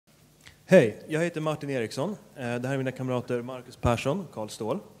Hej, jag heter Martin Eriksson. Det här är mina kamrater Marcus Persson och Karl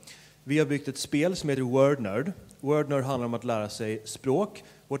Ståhl. Vi har byggt ett spel som heter Wordnörd. Wordnörd handlar om att lära sig språk.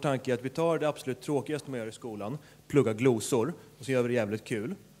 Vår tanke är att vi tar det absolut tråkigaste man gör i skolan, plugga glosor, och så gör vi det jävligt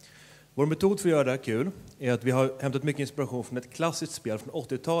kul. Vår metod för att göra det här kul är att vi har hämtat mycket inspiration från ett klassiskt spel från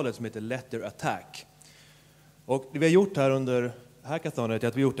 80-talet som heter Letter Attack. Och det vi har gjort här under hackathonet är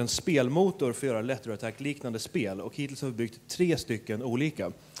att vi har gjort en spelmotor för att göra Letter Attack-liknande spel. Och hittills har vi byggt 3 stycken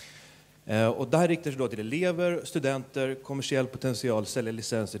olika. Och det här riktar sig då till elever, studenter, kommersiell potential, sälja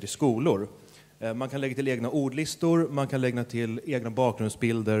licenser till skolor. Man kan lägga till egna ordlistor, man kan lägga till egna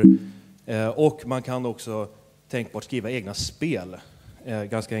bakgrundsbilder och man kan också tänkbart skriva egna spel,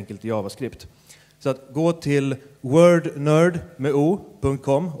 ganska enkelt i JavaScript. Så att gå till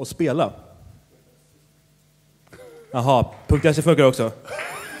wordnörd.com och spela. Jaha, .se funkar också.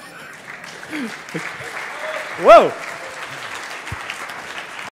 Wow!